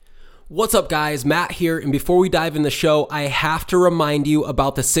What's up, guys? Matt here, and before we dive in the show, I have to remind you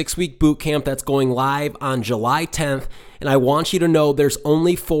about the 6-week boot camp that's going live on July 10th, and I want you to know there's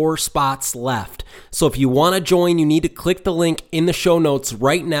only 4 spots left. So if you want to join, you need to click the link in the show notes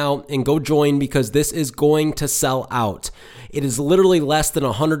right now and go join because this is going to sell out. It is literally less than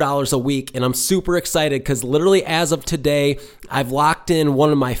 $100 a week, and I'm super excited because literally as of today, I've locked in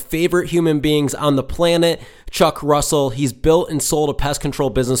one of my favorite human beings on the planet, Chuck Russell. He's built and sold a pest control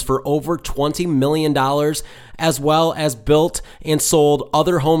business for over $20 million, as well as built and sold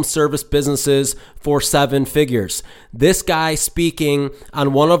other home service businesses for 7 figures. This guy speaking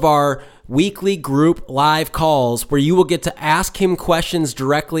on one of our weekly group live calls where you will get to ask him questions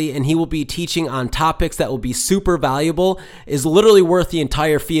directly and he will be teaching on topics that will be super valuable is literally worth the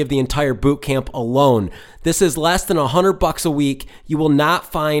entire fee of the entire boot camp alone. This is less than $100 a week. You will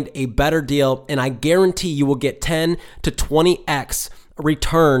not find a better deal, and I guarantee you will get 10 to 20x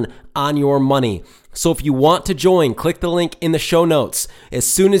return on your money. So if you want to join, click the link in the show notes. As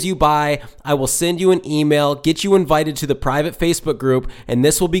soon as you buy, I will send you an email, get you invited to the private Facebook group, and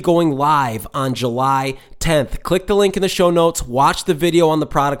this will be going live on July 10th. Click the link in the show notes, watch the video on the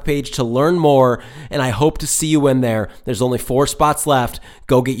product page to learn more, and I hope to see you in there. There's only 4 spots left.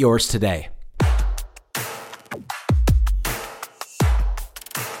 Go get yours today.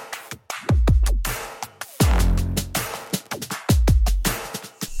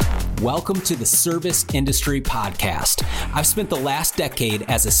 Welcome to the Service Industry Podcast. I've spent the last decade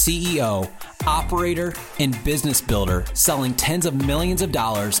as a CEO, operator, and business builder selling tens of millions of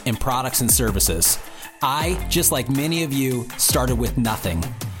dollars in products and services. I, just like many of you, started with nothing.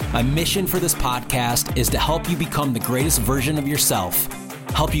 My mission for this podcast is to help you become the greatest version of yourself,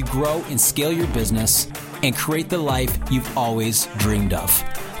 help you grow and scale your business, and create the life you've always dreamed of.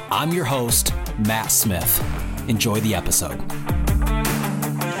 I'm your host, Matt Smith. Enjoy the episode.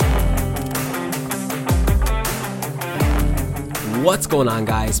 What's going on,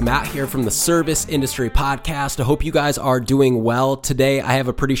 guys? Matt here from the Service Industry Podcast. I hope you guys are doing well. Today, I have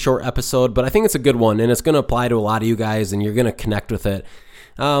a pretty short episode, but I think it's a good one, and it's going to apply to a lot of you guys, and you're going to connect with it.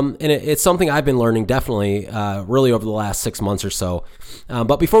 It's something I've been learning definitely really over the last 6 months or so.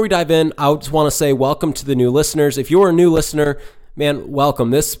 But before we dive in, I just want to say welcome to the new listeners. If you're a new listener, man,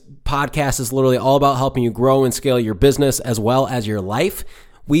 welcome. This podcast is literally all about helping you grow and scale your business as well as your life.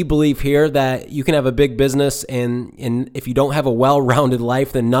 We believe here that you can have a big business and if you don't have a well-rounded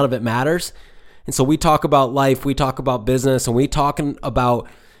life, then none of it matters. And so we talk about life, we talk about business, and we talking about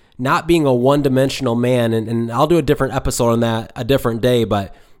not being a one-dimensional man. And I'll do a different episode on that a different day,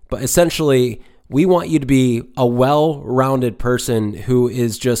 but essentially we want you to be a well-rounded person who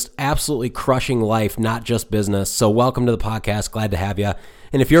is just absolutely crushing life, not just business. So welcome to the podcast. Glad to have you.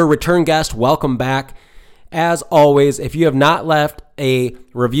 And if you're a return guest, welcome back. As always, if you have not left a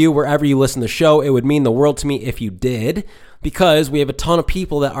review wherever you listen to the show, it would mean the world to me if you did, because we have a ton of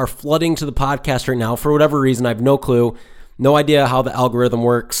people that are flooding to the podcast right now for whatever reason. I have no clue, no idea how the algorithm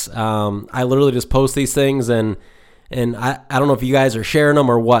works. I literally just post these things and I don't know if you guys are sharing them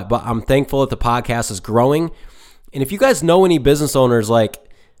or what, but I'm thankful that the podcast is growing. And if you guys know any business owners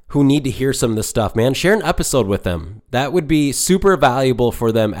who need to hear some of this stuff, man, share an episode with them. That would be super valuable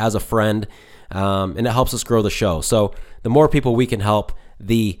for them as a friend. And it helps us grow the show. So the more people we can help,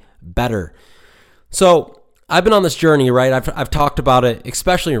 the better. So I've been on this journey, right? I've talked about it,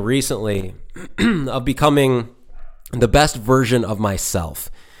 especially recently, of becoming the best version of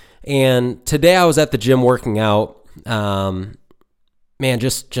myself. And today I was at the gym working out. Man,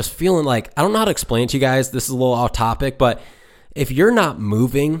 just feeling like, I don't know how to explain it to you guys. This is a little off topic, but if you're not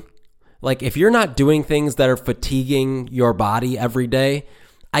moving, if you're not doing things that are fatiguing your body every day,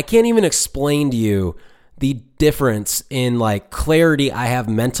 I can't even explain to you the difference in clarity I have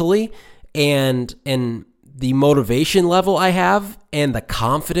mentally and the motivation level I have and the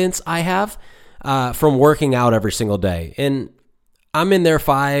confidence I have from working out every single day. And I'm in there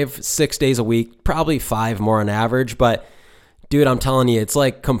 5-6 days a week, probably 5 more on average. But dude, I'm telling you, it's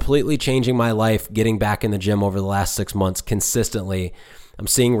completely changing my life getting back in the gym over the last 6 months consistently. I'm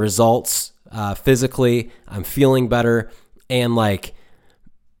seeing results physically. I'm feeling better. And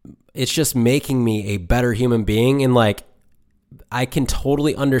it's just making me a better human being. And I can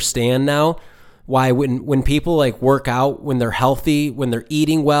totally understand now why when people work out, when they're healthy, when they're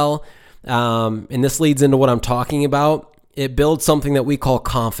eating well, and this leads into what I'm talking about, it builds something that we call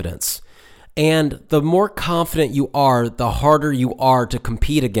confidence. And the more confident you are, the harder you are to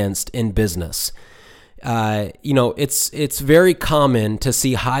compete against in business. It's very common to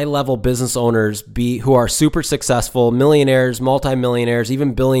see high-level business owners who are super successful, millionaires, multimillionaires,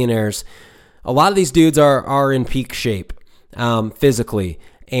 even billionaires. A lot of these dudes are in peak shape physically,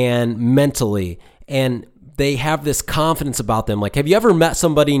 and mentally, and they have this confidence about them. Like, have you ever met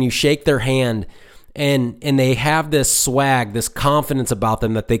somebody and you shake their hand and they have this swag, this confidence about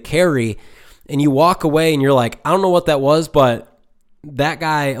them that they carry, and you walk away and you're like, I don't know what that was, but that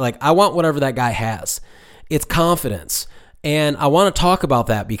guy, like, I want whatever that guy has. It's confidence. And I want to talk about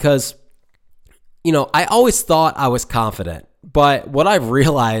that because, I always thought I was confident, but what I've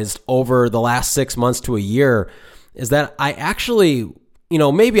realized over the last 6 months to a year is that I actually,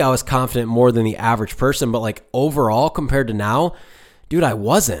 maybe I was confident more than the average person, but like overall compared to now, dude, I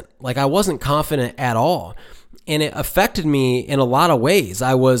wasn't. Like, I wasn't confident at all. And it affected me in a lot of ways.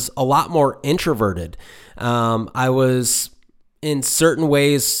 I was a lot more introverted. I was, in certain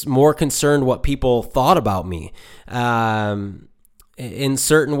ways, more concerned what people thought about me. In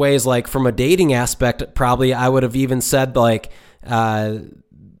certain ways, like from a dating aspect, probably I would have even said like,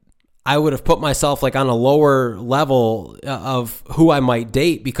 I would have put myself like on a lower level of who I might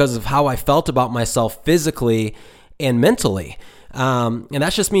date because of how I felt about myself physically and mentally. And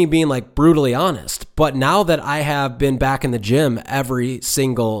that's just me being like brutally honest. But now that I have been back in the gym every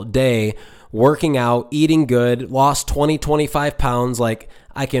single day, working out, eating good, lost 20, 25 pounds, like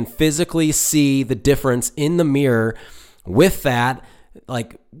I can physically see the difference in the mirror with that,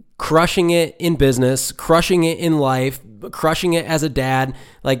 like crushing it in business, crushing it in life, crushing it as a dad.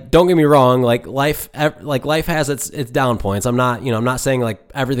 Like, don't get me wrong, like life has its down points. I'm not saying like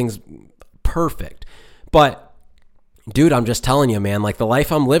everything's perfect, but dude, I'm just telling you, man, like the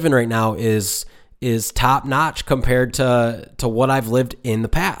life I'm living right now is top notch compared to what I've lived in the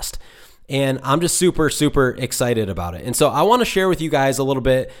past. And I'm just super, super excited about it. And so I want to share with you guys a little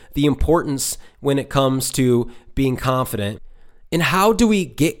bit the importance when it comes to being confident and how do we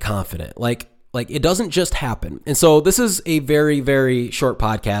get confident? Like it doesn't just happen. And so this is a very, very short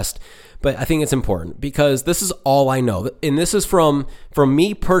podcast, but I think it's important because this is all I know. And this is from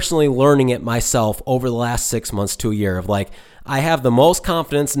me personally learning it myself over the last 6 months to a year of like, I have the most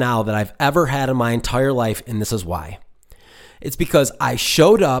confidence now that I've ever had in my entire life. And this is why. It's because I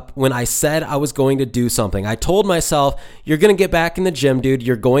showed up when I said I was going to do something. I told myself, you're going to get back in the gym, dude.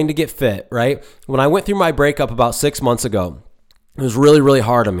 You're going to get fit, right? When I went through my breakup about 6 months ago, it was really, really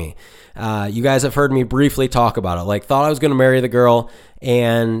hard on me. You guys have heard me briefly talk about it. Like, thought I was going to marry the girl,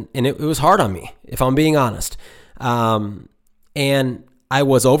 and it was hard on me, if I'm being honest. And I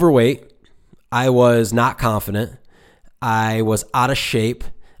was overweight. I was not confident. I was out of shape.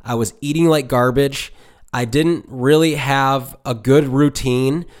 I was eating like garbage. I didn't really have a good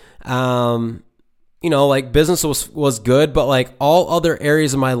routine. Like business was good, but like all other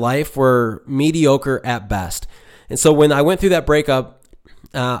areas of my life were mediocre at best. And so when I went through that breakup,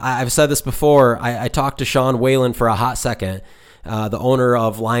 I've said this before, I talked to Sean Whalen for a hot second, the owner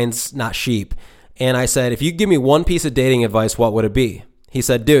of Lions Not Sheep. And I said, if you give me one piece of dating advice, what would it be? He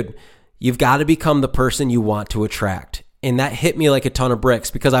said, dude, you've got to become the person you want to attract. And that hit me like a ton of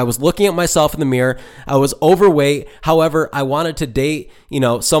bricks because I was looking at myself in the mirror. I was overweight. However, I wanted to date,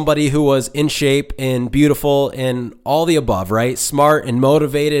 somebody who was in shape and beautiful and all the above, right? Smart and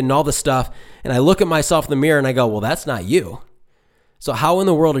motivated and all the stuff. And I look at myself in the mirror and I go, well, that's not you. So how in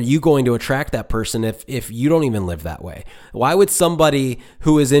the world are you going to attract that person if you don't even live that way? Why would somebody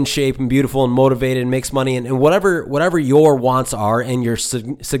who is in shape and beautiful and motivated and makes money and whatever your wants are and your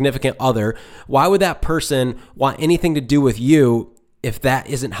significant other, why would that person want anything to do with you if that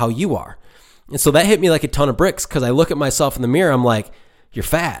isn't how you are? And so that hit me like a ton of bricks because I look at myself in the mirror, I'm like, you're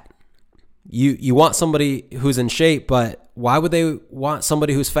fat. You want somebody who's in shape, but why would they want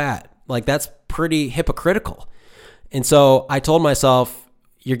somebody who's fat? Like, that's pretty hypocritical. And so I told myself,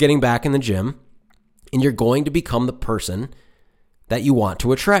 you're getting back in the gym and you're going to become the person that you want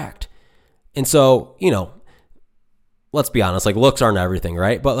to attract. And so, let's be honest, like looks aren't everything,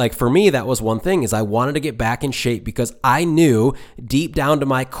 right? But like for me, that was one thing is I wanted to get back in shape because I knew deep down to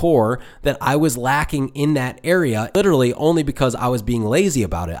my core that I was lacking in that area, literally only because I was being lazy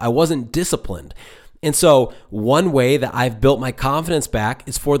about it. I wasn't disciplined. And so one way that I've built my confidence back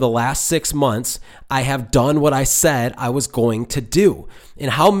is for the last 6 months, I have done what I said I was going to do. And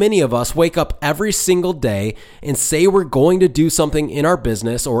how many of us wake up every single day and say we're going to do something in our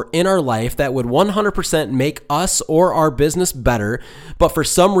business or in our life that would 100% make us or our business better, but for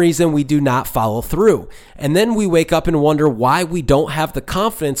some reason we do not follow through. And then we wake up and wonder why we don't have the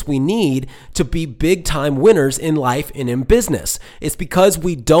confidence we need to be big time winners in life and in business. It's because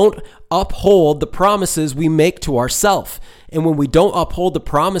we don't uphold the promises we make to ourselves. And when we don't uphold the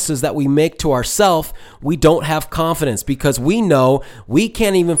promises that we make to ourselves, we don't have confidence because we know we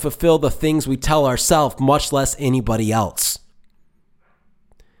can't even fulfill the things we tell ourselves, much less anybody else.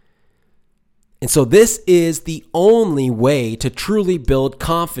 And so this is the only way to truly build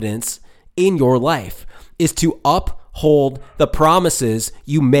confidence in your life, is to uphold the promises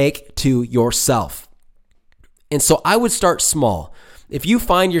you make to yourself. And so I would start small. If you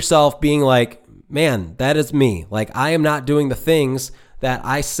find yourself being like, man, that is me, like I am not doing the things that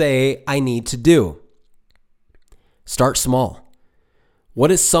I say I need to do, start small.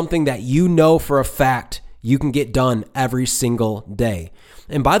 What is something that you know for a fact you can get done every single day?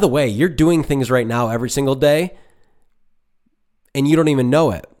 And by the way, you're doing things right now every single day and you don't even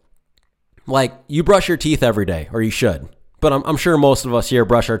know it. Like you brush your teeth every day, or you should, but I'm sure most of us here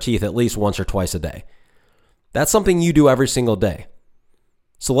brush our teeth at least once or twice a day. That's something you do every single day.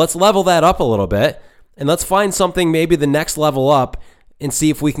 So let's level that up a little bit and let's find something maybe the next level up and see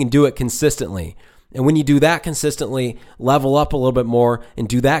if we can do it consistently. And when you do that consistently, level up a little bit more and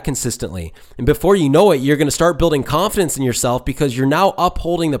do that consistently. And before you know it, you're going to start building confidence in yourself because you're now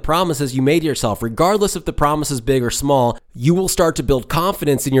upholding the promises you made to yourself. Regardless if the promise is big or small, you will start to build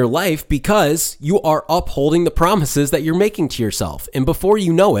confidence in your life because you are upholding the promises that you're making to yourself. And before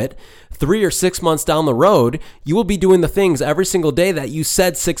you know it, 3 or 6 months down the road, you will be doing the things every single day that you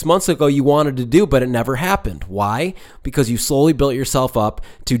said 6 months ago you wanted to do, but it never happened. Why? Because you slowly built yourself up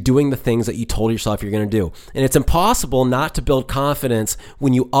to doing the things that you told yourself you're going to do. And it's impossible not to build confidence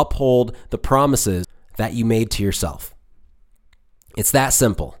when you uphold the promises that you made to yourself. It's that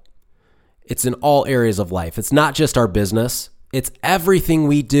simple. It's in all areas of life. It's not just our business. It's everything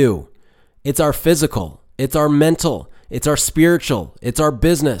we do. It's our physical. It's our mental. It's our spiritual, it's our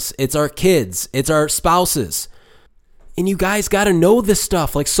business, it's our kids, it's our spouses. And you guys got to know this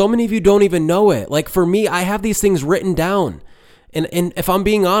stuff. Like so many of you don't even know it. Like for me, I have these things written down. And if I'm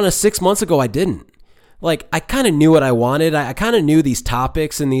being honest, 6 months ago, I didn't. Like I kind of knew what I wanted. I kind of knew these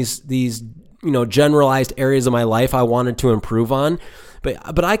topics and these generalized areas of my life I wanted to improve on.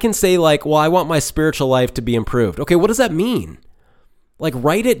 But I can say like, well, I want my spiritual life to be improved. Okay, what does that mean? Like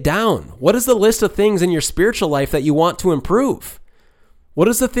write it down. What is the list of things in your spiritual life that you want to improve? What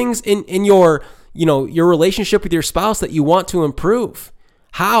is the things in your relationship with your spouse that you want to improve?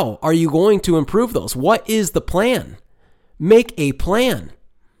 How are you going to improve those? What is the plan? Make a plan.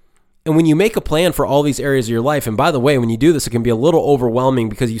 And when you make a plan for all these areas of your life, and by the way, when you do this, it can be a little overwhelming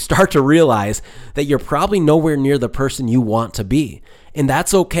because you start to realize that you're probably nowhere near the person you want to be. And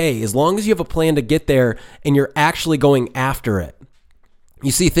that's okay, as long as you have a plan to get there and you're actually going after it. You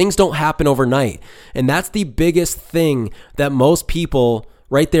see, things don't happen overnight. And that's the biggest thing that most people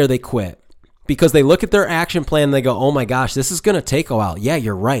right there, they quit. Because they look at their action plan and they go, oh my gosh, this is going to take a while. Yeah,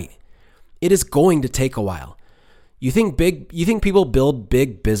 you're right. It is going to take a while. You think people build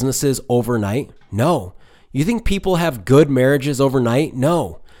big businesses overnight? No. You think people have good marriages overnight?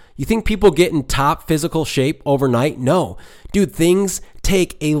 No. You think people get in top physical shape overnight? No. Dude, things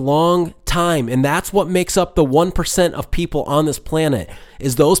take a long time. And that's what makes up the 1% of people on this planet,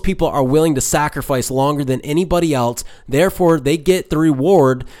 is those people are willing to sacrifice longer than anybody else. Therefore, they get the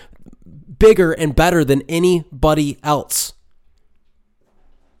reward bigger and better than anybody else.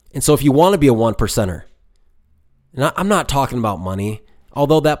 And so if you want to be a 1%er, and I'm not talking about money,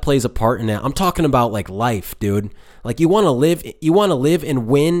 although that plays a part in it. I'm talking about like life, dude. Like you want to live and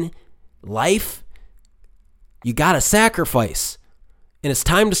win life, you got to sacrifice. And it's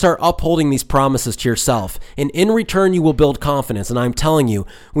time to start upholding these promises to yourself. And in return, you will build confidence. And I'm telling you,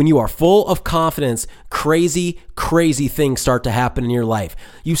 when you are full of confidence, crazy things start to happen in your life.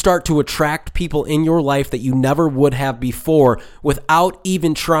 You start to attract people in your life that you never would have before without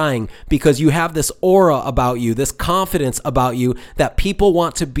even trying, because you have this aura about you, this confidence about you that people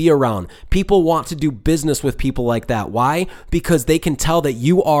want to be around. People want to do business with people like that. Why? Because they can tell that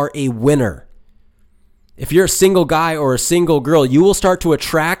you are a winner. If you're a single guy or a single girl, you will start to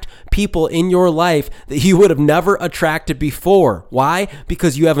attract people in your life that you would have never attracted before. Why?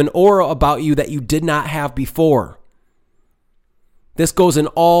 Because you have an aura about you that you did not have before. This goes in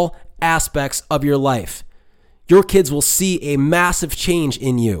all aspects of your life. Your kids will see a massive change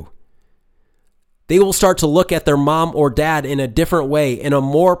in you. They will start to look at their mom or dad in a different way, in a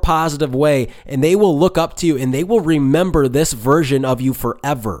more positive way, and they will look up to you and they will remember this version of you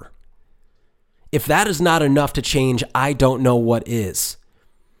forever. If that is not enough to change, I don't know what is.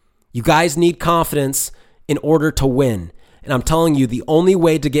 You guys need confidence in order to win. And I'm telling you, the only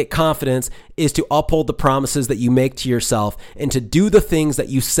way to get confidence is to uphold the promises that you make to yourself and to do the things that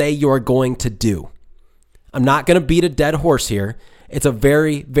you say you're going to do. I'm not going to beat a dead horse here. It's a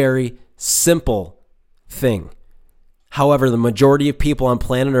very, very simple thing. However, the majority of people on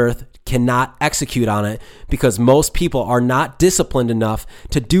planet Earth cannot execute on it because most people are not disciplined enough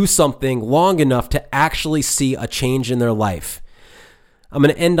to do something long enough to actually see a change in their life. I'm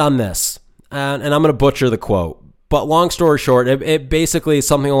going to end on this. and I'm going to butcher the quote, but long story short, it basically is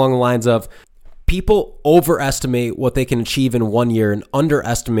something along the lines of people overestimate what they can achieve in 1 year and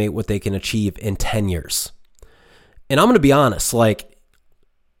underestimate what they can achieve in 10 years. And I'm going to be honest, like,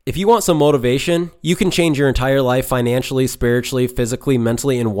 if you want some motivation, you can change your entire life financially, spiritually, physically,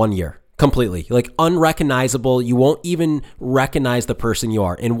 mentally in 1 year. Completely. Like unrecognizable. You won't even recognize the person you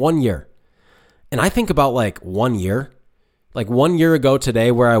are in 1 year. And I think about like 1 year, like 1 year ago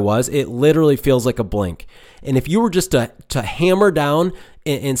today where I was, it literally feels like a blink. And if you were just to hammer down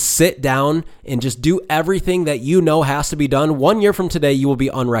and sit down and just do everything that you know has to be done, 1 year from today, you will be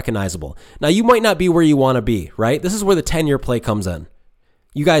unrecognizable. Now, you might not be where you want to be, right? This is where the 10-year play comes in.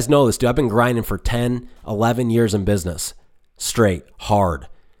 You guys know this, dude. I've been grinding for 10, 11 years in business. Straight, hard.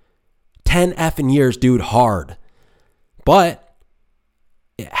 10 effing years, dude, hard. But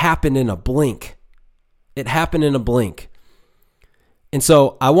it happened in a blink. It happened in a blink. And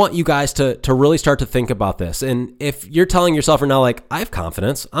so I want you guys to really start to think about this. And if you're telling yourself right now, like, I have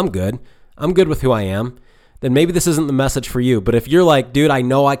confidence, I'm good with who I am, then maybe this isn't the message for you. But if you're like, dude, I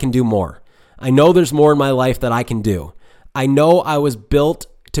know I can do more. I know there's more in my life that I can do. I know I was built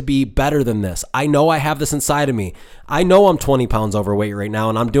to be better than this. I know I have this inside of me. I know I'm 20 pounds overweight right now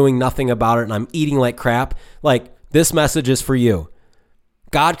and I'm doing nothing about it and I'm eating like crap. Like, this message is for you.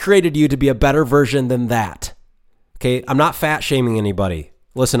 God created you to be a better version than that. Okay, I'm not fat shaming anybody.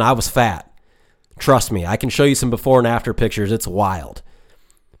 Listen, I was fat. Trust me, I can show you some before and after pictures. It's wild.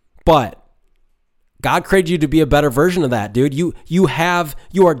 But God created you to be a better version of that, dude. You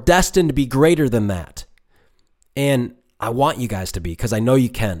are destined to be greater than that. And I want you guys to be, because I know you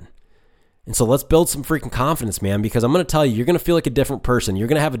can. And so let's build some freaking confidence, man, because I'm going to tell you, you're going to feel like a different person. You're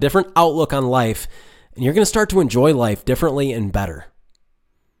going to have a different outlook on life, and you're going to start to enjoy life differently and better.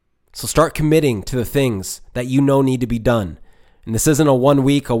 So start committing to the things that you know need to be done. And this isn't a 1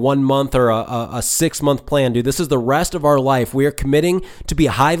 week, a 1 month, or a 6 month plan, dude. This is the rest of our life. We are committing to be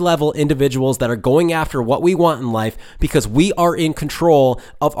high level individuals that are going after what we want in life because we are in control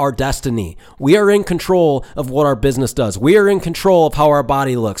of our destiny. We are in control of what our business does. We are in control of how our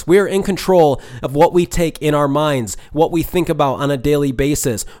body looks. We are in control of what we take in our minds, what we think about on a daily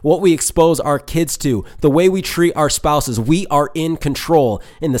basis, what we expose our kids to, the way we treat our spouses. We are in control.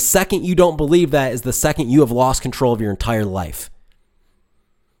 And the second you don't believe that is the second you have lost control of your entire life.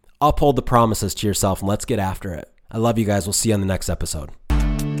 Uphold the promises to yourself and let's get after it. I love you guys. We'll see you on the next episode.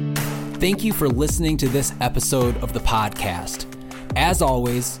 Thank you for listening to this episode of the podcast. As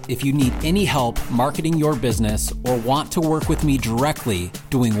always, if you need any help marketing your business or want to work with me directly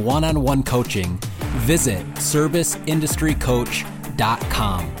doing one-on-one coaching, visit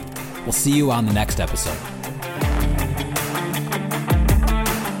serviceindustrycoach.com. We'll see you on the next episode.